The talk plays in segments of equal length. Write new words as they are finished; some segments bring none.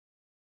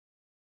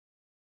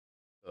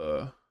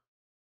Uh,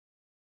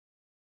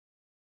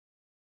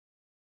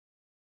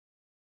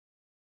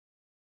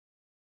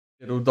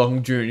 Little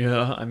Dong Jr.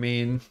 I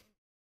mean,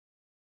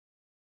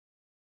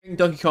 I think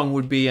Donkey Kong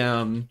would be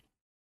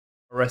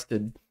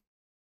arrested.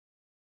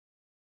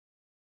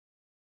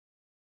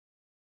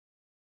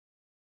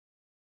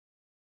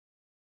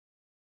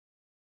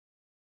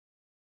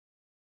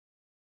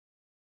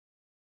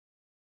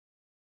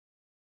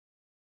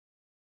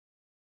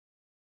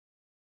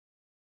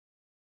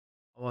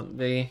 I want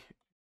the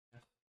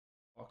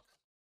box.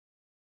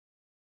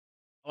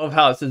 I love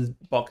how it says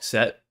box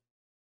set.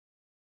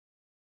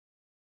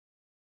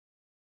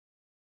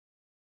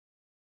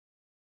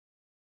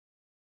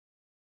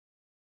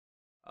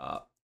 Uh,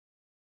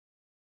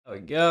 there we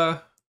go.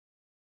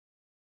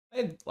 I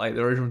had like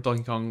the original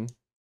Donkey Kong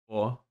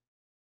for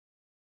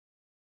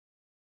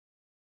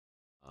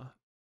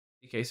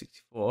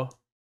DK64.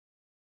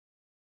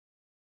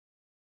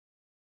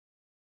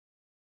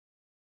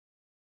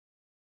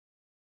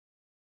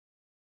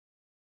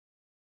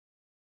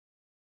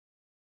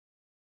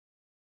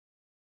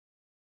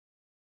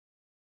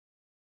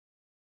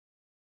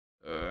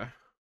 Uh,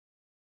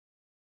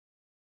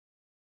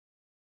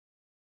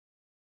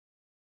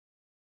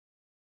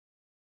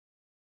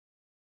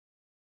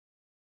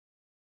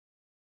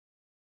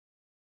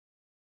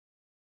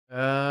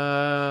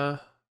 uh,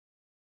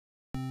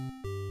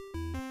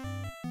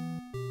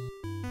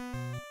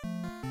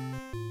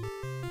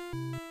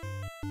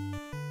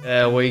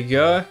 there we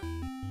go.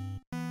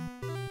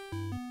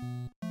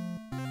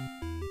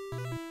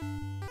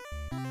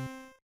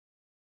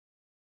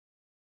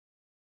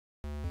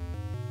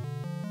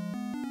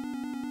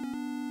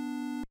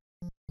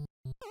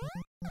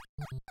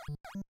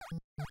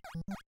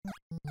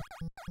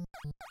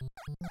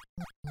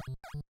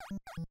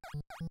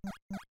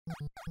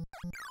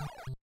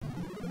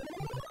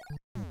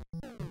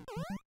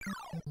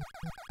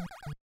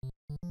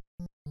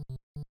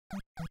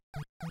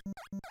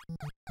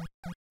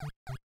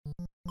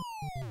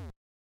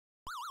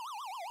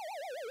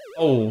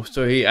 Oh,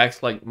 so he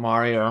acts like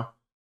Mario.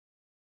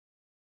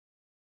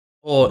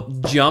 Or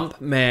Jump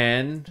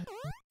Man.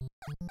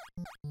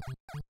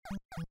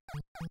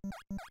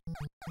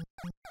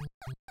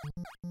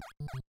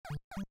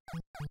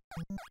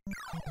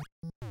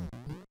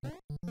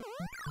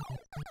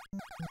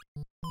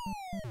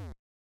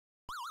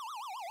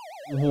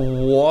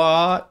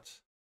 What?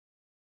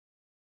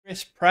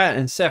 Chris Pratt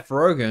and Seth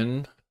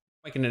Rogen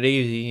making it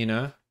easy, you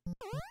know.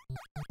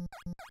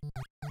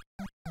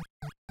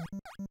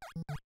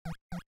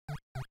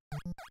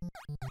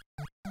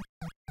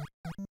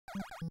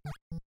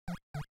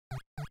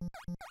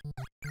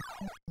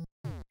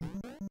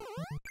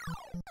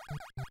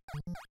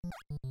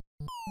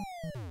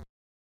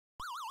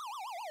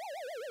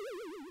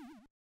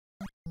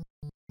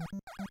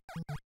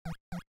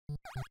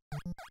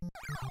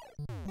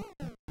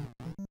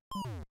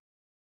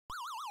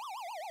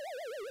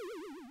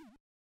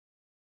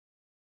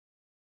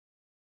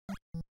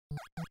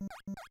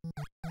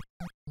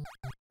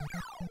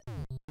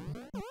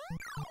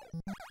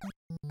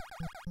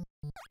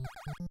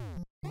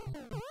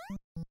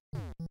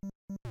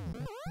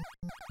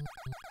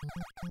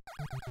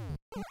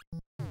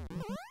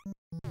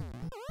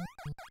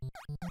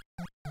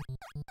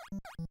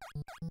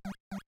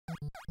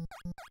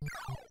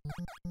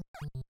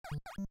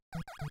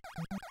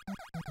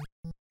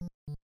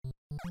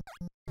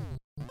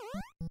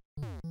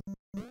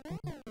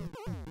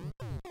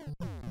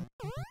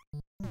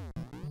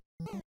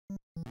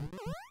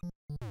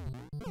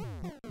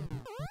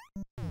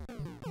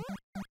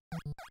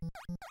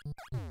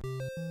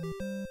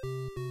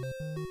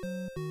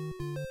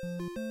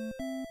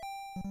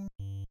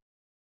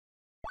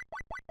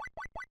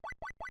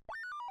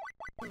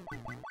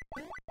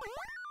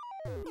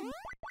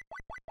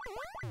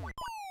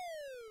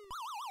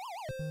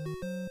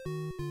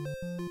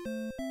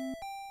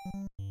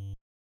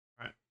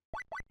 Right.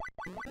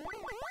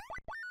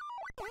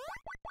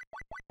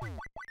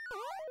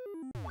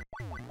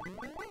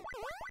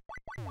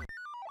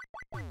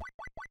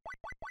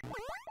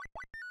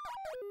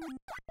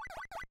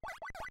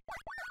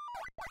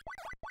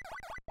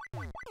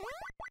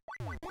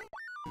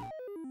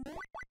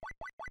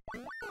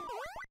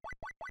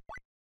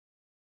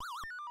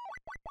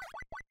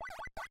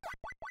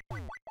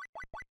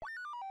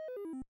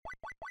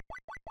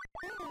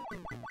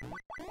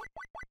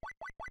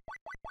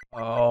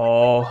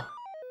 Oh.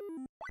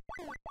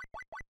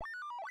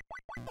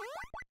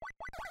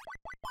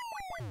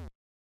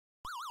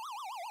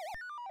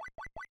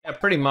 Yeah,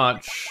 pretty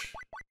much.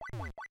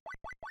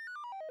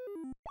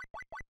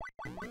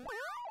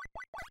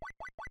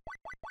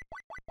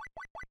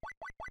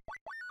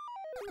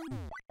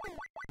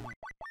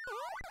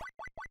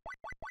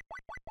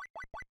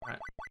 Right.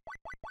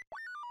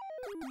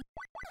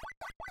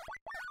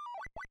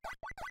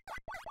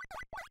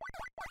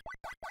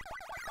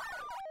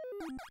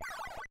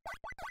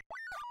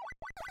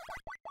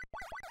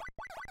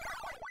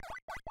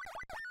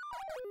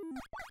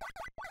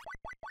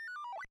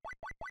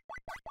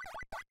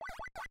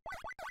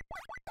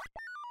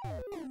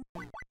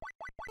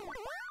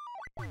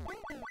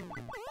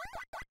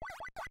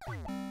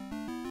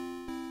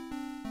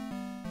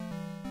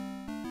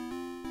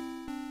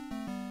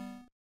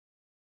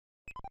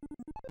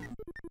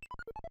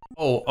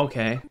 Oh,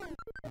 okay.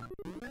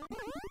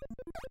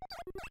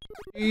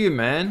 You,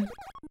 man.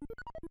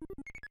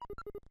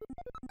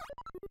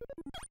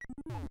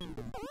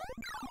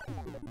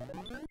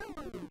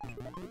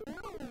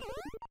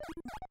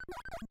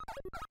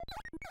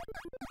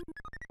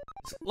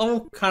 This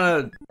level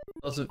kind of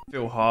doesn't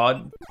feel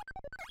hard.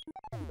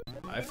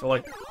 I feel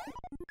like...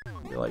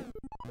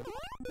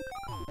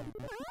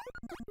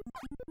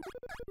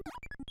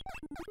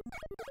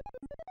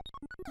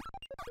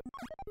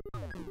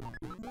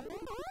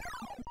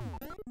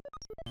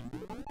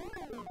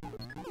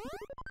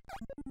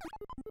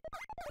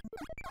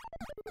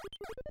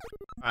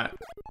 Alright.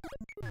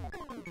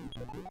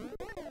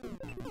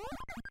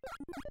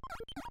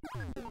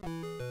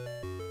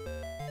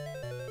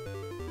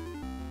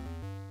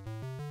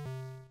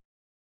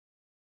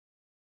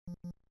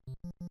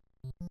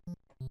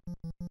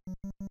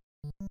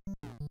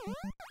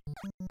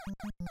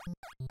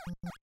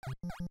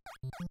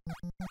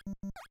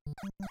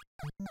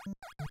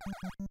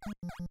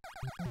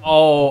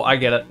 Oh, I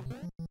get it.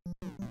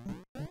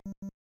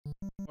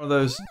 One of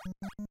those...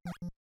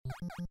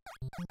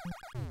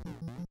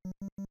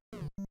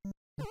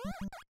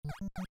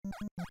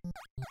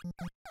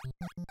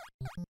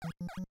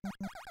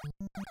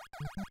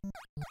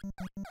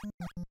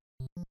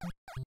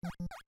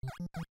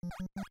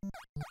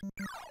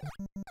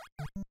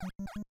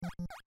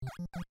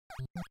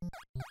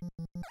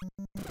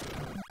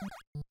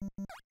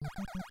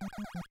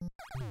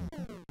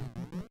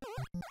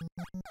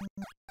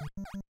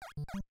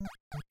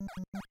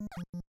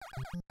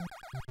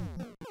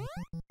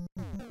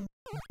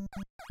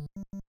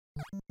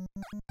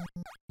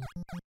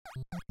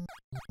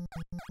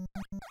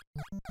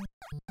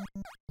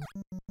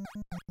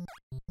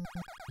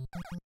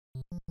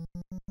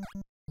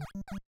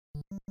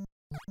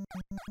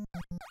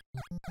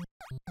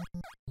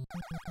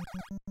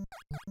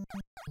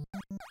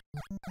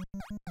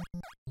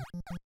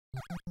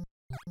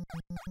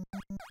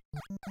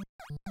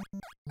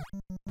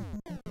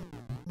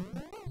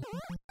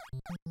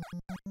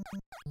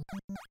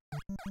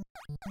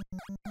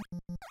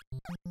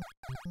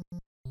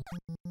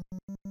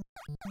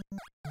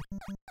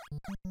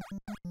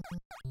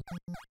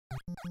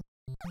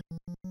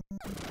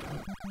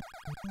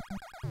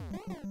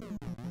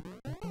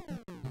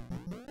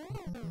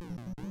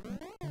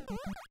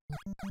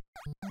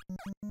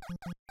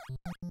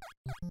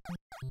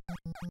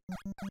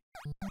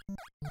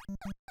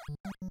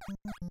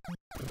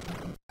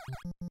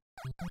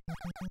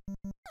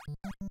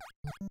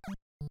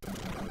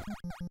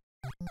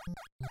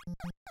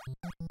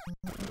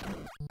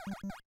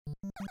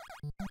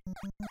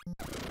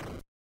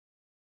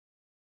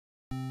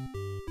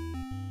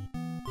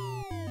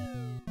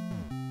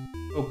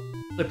 Oh,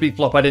 flippity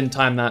flop, I didn't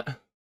time that.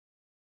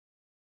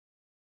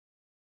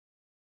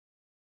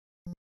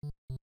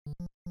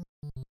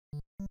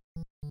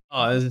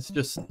 Oh, it's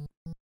just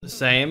the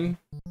same.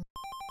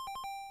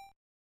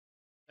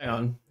 Hang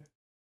on.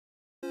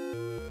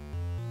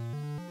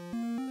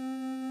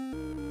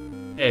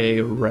 Hey,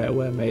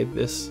 Rareware made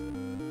this.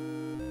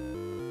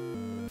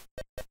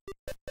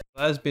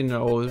 There's been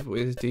always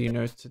with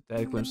Dino's to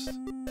Dead Glimpse.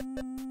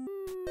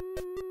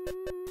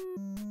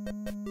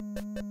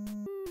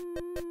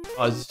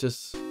 Oh, it's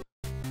just...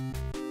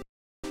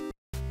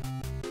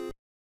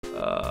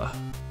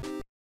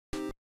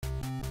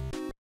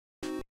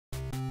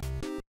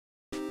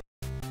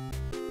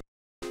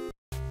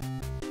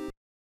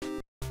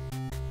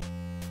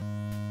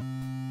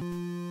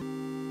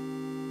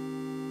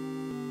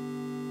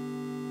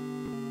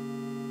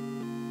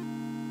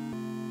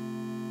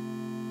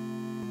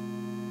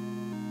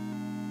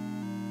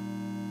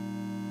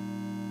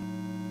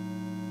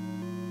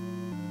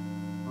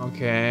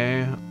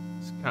 Okay,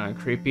 it's kind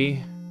of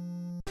creepy.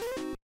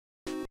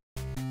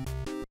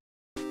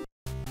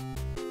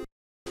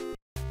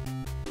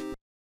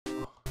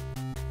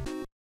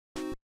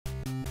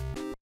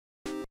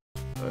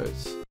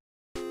 Those.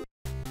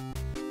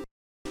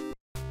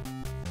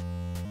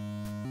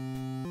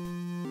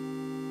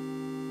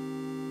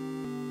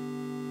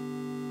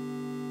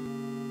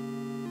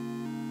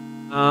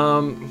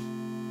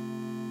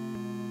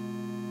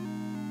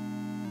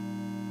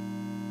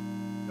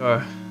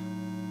 Go.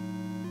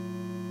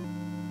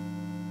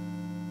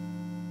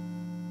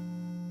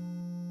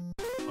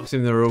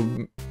 Asking the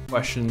real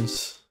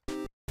questions.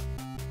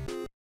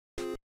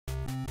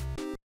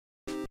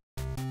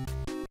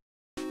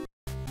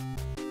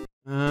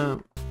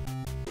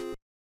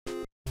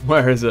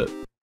 Where is it?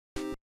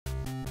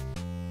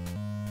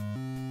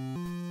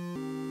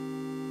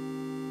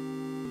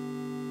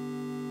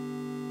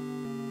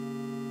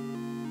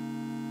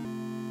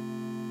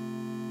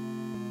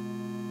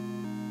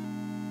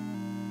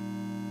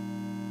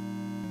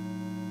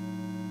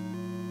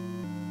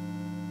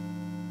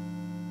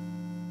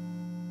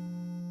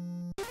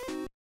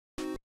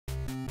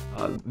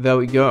 There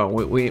we go.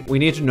 We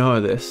need to know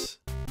this.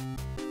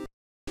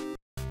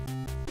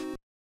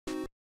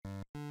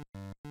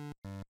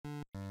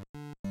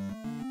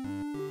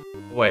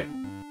 Wait.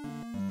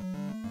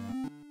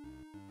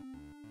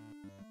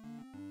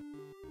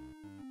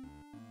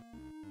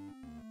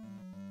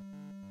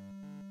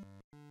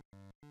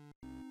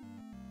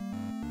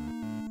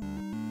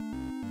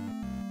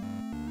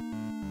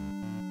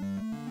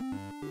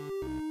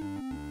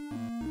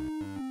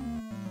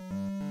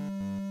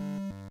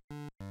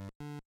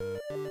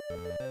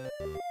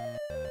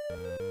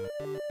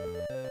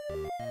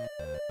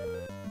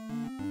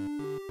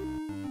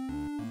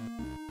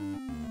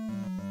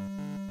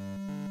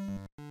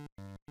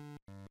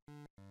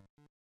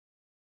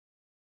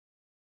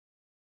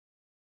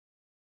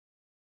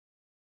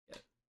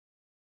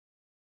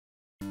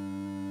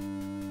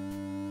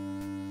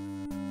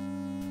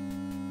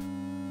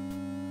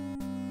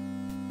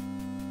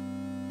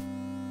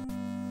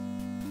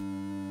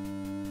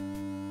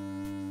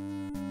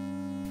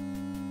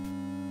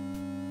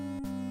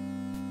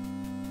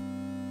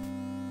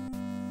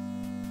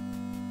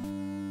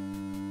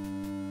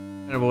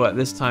 And what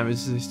this time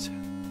is just.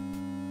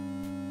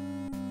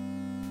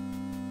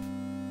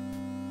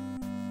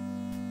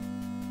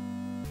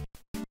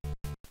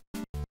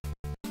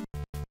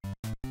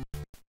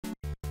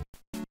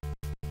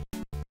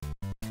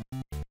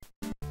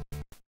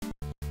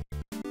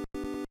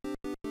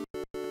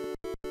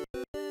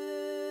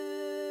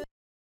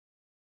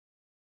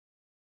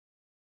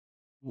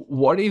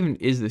 What even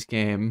is this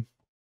game?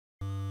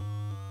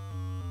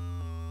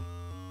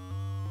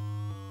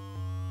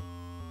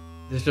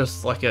 It's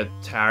just like a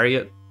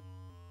chariot.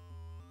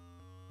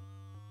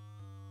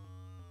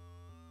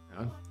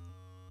 Yeah.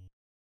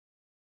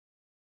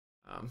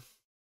 Um.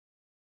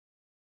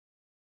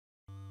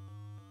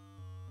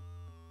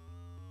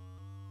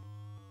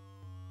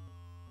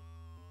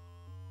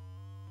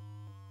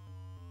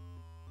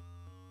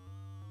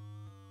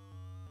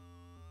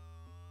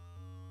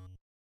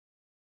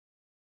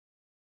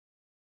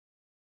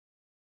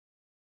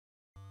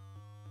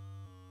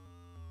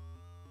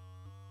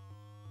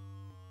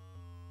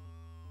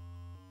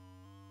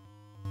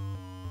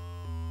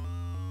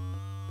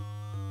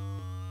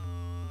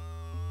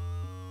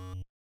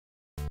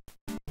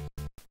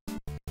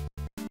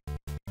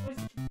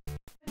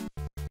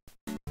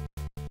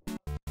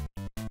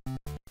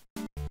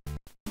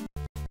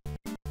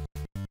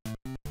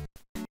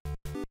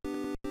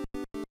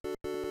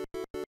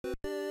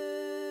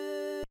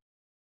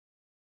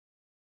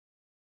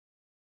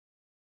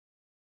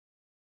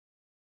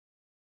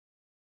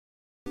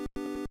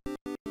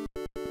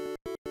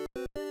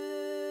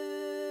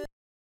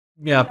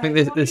 Yeah, I think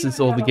this is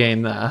all the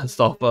game that has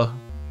to offer.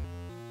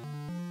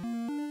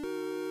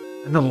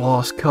 And the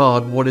last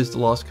card. What is the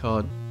last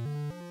card?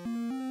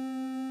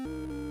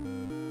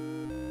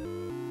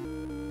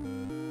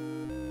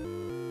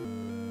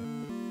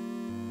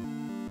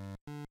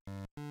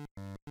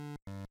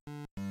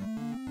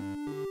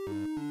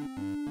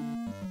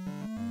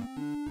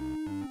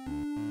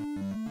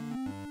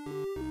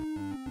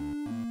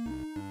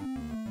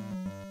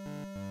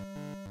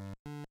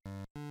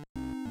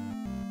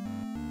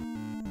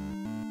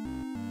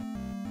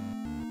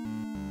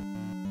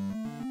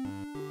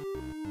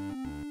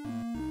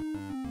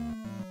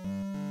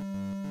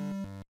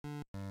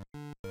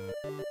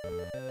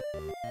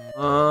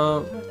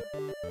 Um.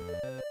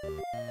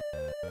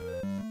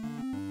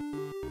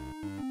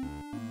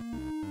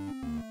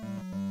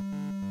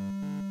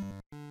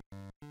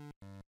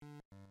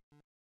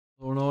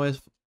 Illinois.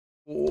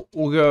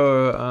 We'll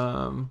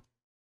go.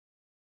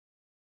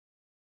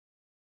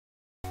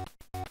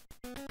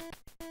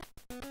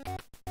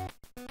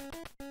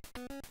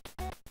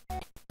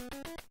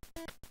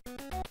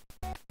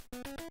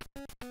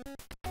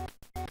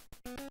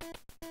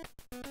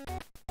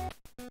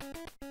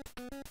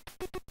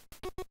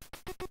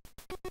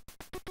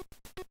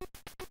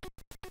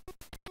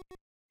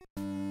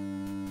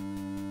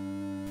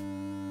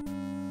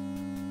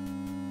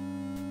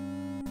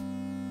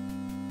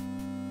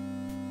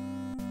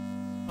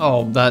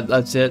 Oh,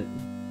 that's it.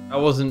 That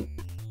wasn't.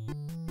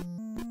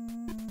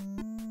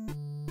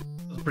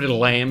 That was pretty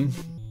lame.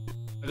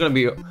 I'm gonna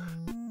be.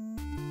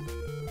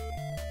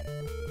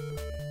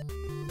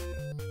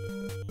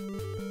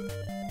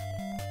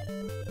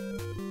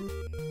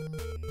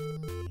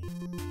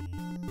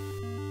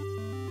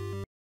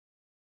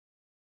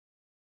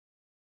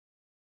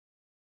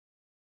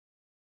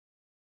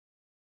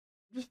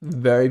 Just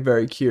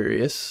very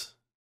curious.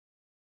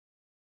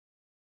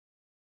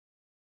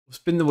 We'll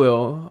spin the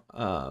wheel.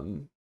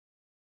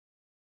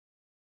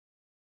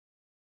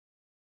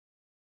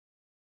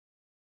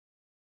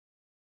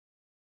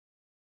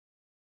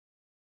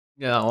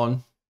 Yeah, that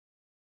one.